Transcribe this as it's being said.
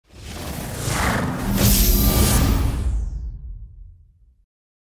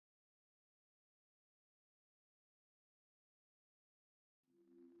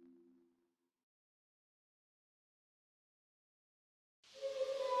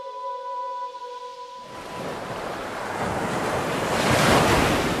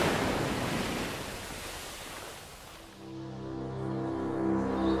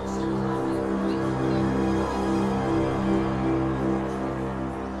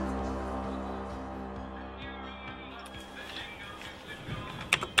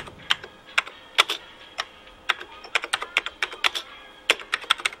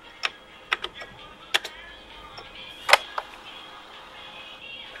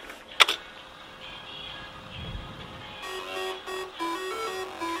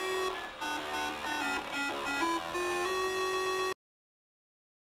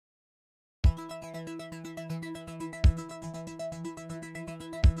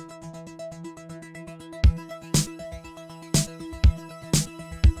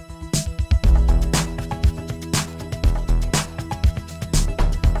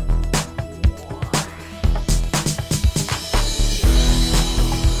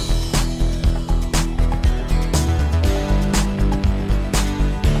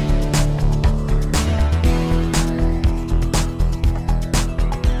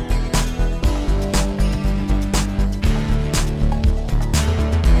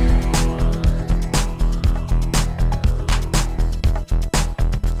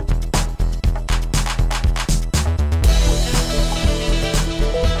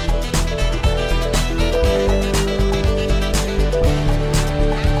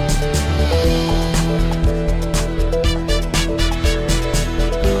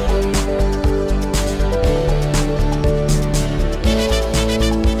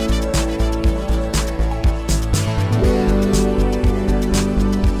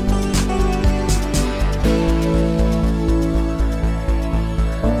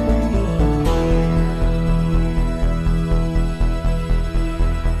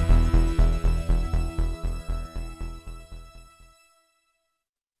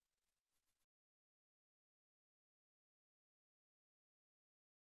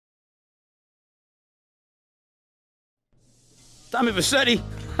Tommy Vercetti?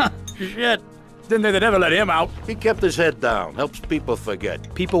 Shit. Didn't think they'd ever let him out. He kept his head down, helps people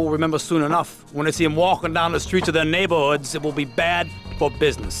forget. People will remember soon enough. When they see him walking down the streets of their neighborhoods, it will be bad for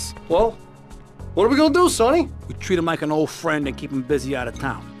business. Well, what are we gonna do, Sonny? We treat him like an old friend and keep him busy out of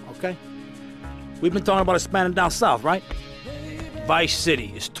town, okay? We've been talking about expanding down south, right? Vice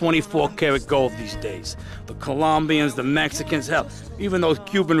City is 24-karat gold these days. The Colombians, the Mexicans, hell, even those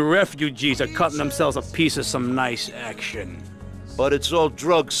Cuban refugees are cutting themselves a piece of some nice action. But it's all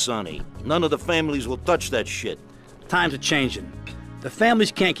drugs, Sonny. None of the families will touch that shit. Times are changing. The families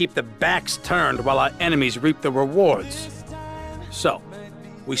can't keep their backs turned while our enemies reap the rewards. So,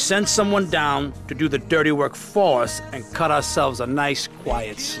 we send someone down to do the dirty work for us and cut ourselves a nice,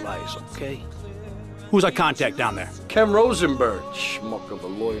 quiet slice, okay? Who's our contact down there? Ken Rosenberg, schmuck of a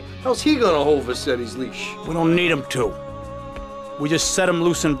lawyer. How's he gonna hold Vercetti's leash? We don't need him to. We just set him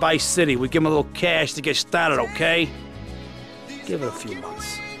loose in Vice City. We give him a little cash to get started, okay? Give it a few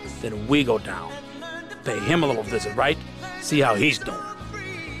months. Then we go down. Pay him a little visit, right? See how he's doing.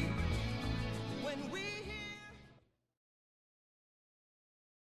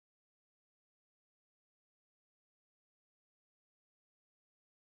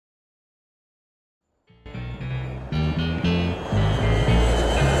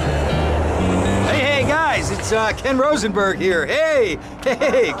 Hey, guys, it's Ken Rosenberg here. Hey,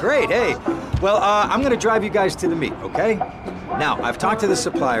 great, hey. Well, I'm gonna drive you guys to the meet, okay? Now, I've talked to the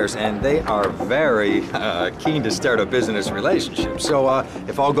suppliers, and they are very keen to start a business relationship. So,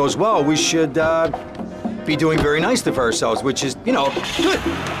 if all goes well, we should be doing very nicely for ourselves, which is, you know, good.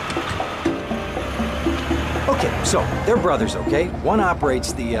 Okay, so they're brothers, okay? One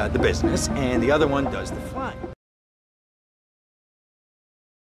operates the business, and the other one does the flying.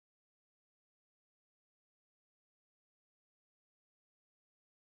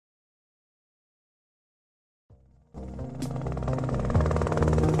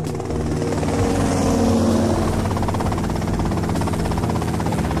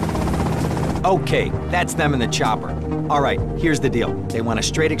 Okay, that's them in the chopper. All right, here's the deal. They want a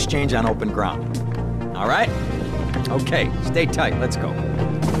straight exchange on open ground. All right? Okay, stay tight. Let's go.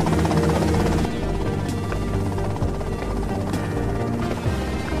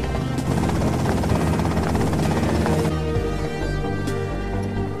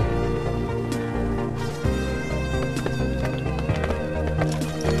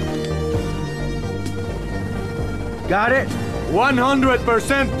 Got it?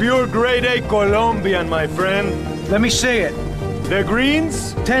 100% pure grade A Colombian, my friend. Let me see it. The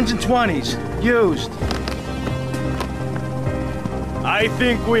greens? 10s and 20s. Used. I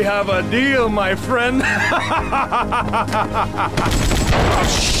think we have a deal, my friend. Oh,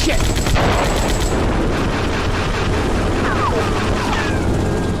 shit!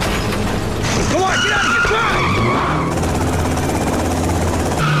 Come on, get out of here! Drive!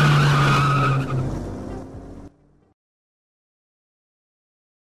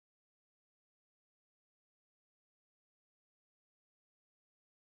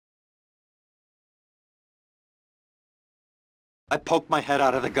 I poked my head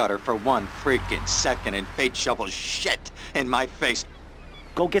out of the gutter for 1 freaking second and fate shovels shit in my face.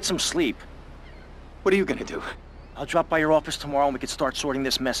 Go get some sleep. What are you gonna do? I'll drop by your office tomorrow and we can start sorting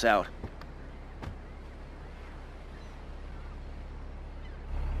this mess out.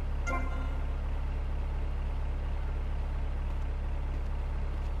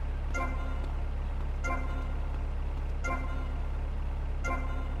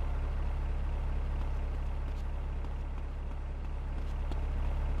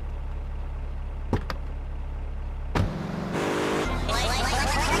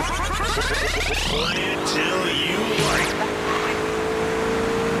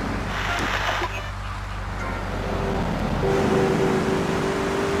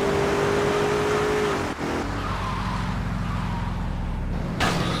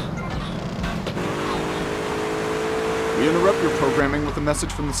 We interrupt your programming with a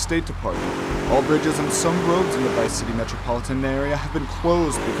message from the State Department. All bridges and some roads in the Vice City metropolitan area have been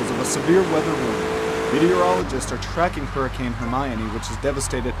closed because of a severe weather warning. Meteorologists are tracking Hurricane Hermione, which has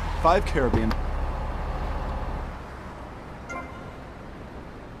devastated 5 Caribbean.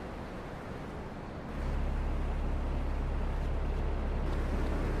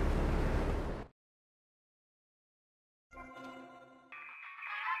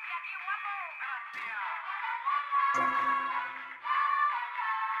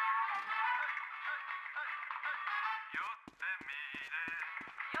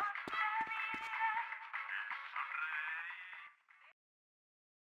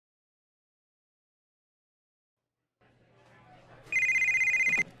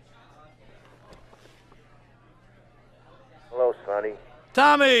 Hello,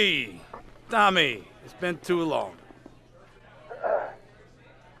 Tommy! Tommy, it's been too long.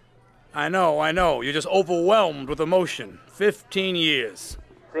 I know. You're just overwhelmed with emotion. 15 years.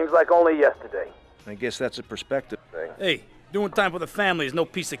 Seems like only yesterday. I guess that's a perspective thing. Hey, doing time for the family is no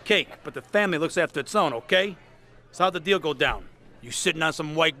piece of cake, but the family looks after its own, okay? So how'd the deal go down? You sitting on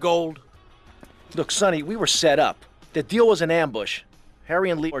some white gold? Look, Sonny, we were set up. The deal was an ambush. Harry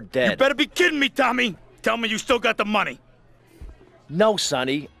and Lee are dead. You better be kidding me, Tommy! Tell me you still got the money. No,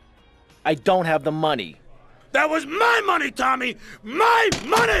 Sonny. I don't have the money. That was my money, Tommy! My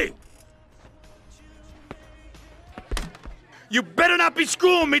money! You better not be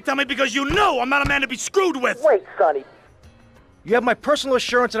screwing me, Tommy, because you know I'm not a man to be screwed with! Wait, Sonny. You have my personal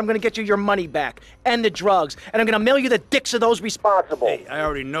assurance that I'm gonna get you your money back, and the drugs, and I'm gonna mail you the dicks of those responsible. Hey, I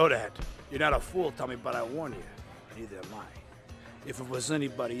already know that. You're not a fool, Tommy, but I warn you, neither am I. If it was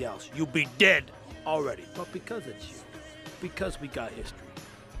anybody else, you'd be dead already. But because it's you, because we got history,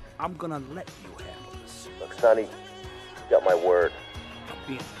 I'm gonna let you handle this. Look, Sonny, you got my word. I'll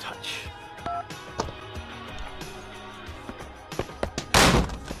be in touch.